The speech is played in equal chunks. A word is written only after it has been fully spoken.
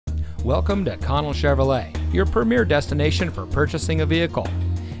Welcome to Connell Chevrolet, your premier destination for purchasing a vehicle.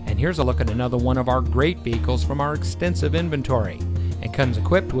 And here's a look at another one of our great vehicles from our extensive inventory. It comes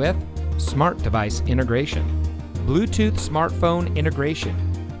equipped with smart device integration, Bluetooth smartphone integration,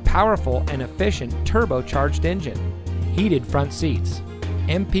 powerful and efficient turbocharged engine, heated front seats,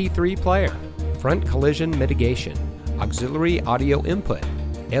 MP3 player, front collision mitigation, auxiliary audio input,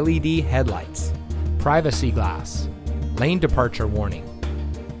 LED headlights, privacy glass, lane departure warning.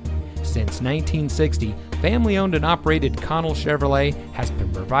 Since 1960, family-owned and operated Connell Chevrolet has been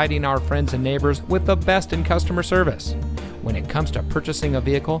providing our friends and neighbors with the best in customer service. When it comes to purchasing a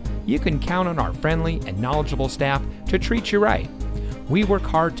vehicle, you can count on our friendly and knowledgeable staff to treat you right. We work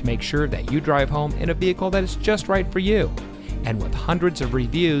hard to make sure that you drive home in a vehicle that is just right for you. And with hundreds of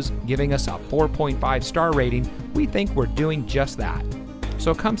reviews giving us a 4.5 star rating, we think we're doing just that.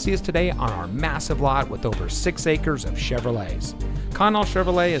 So come see us today on our massive lot with over 6 acres of Chevrolets. Connell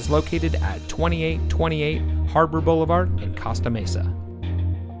Chevrolet is located at 2828 Harbor Boulevard in Costa Mesa.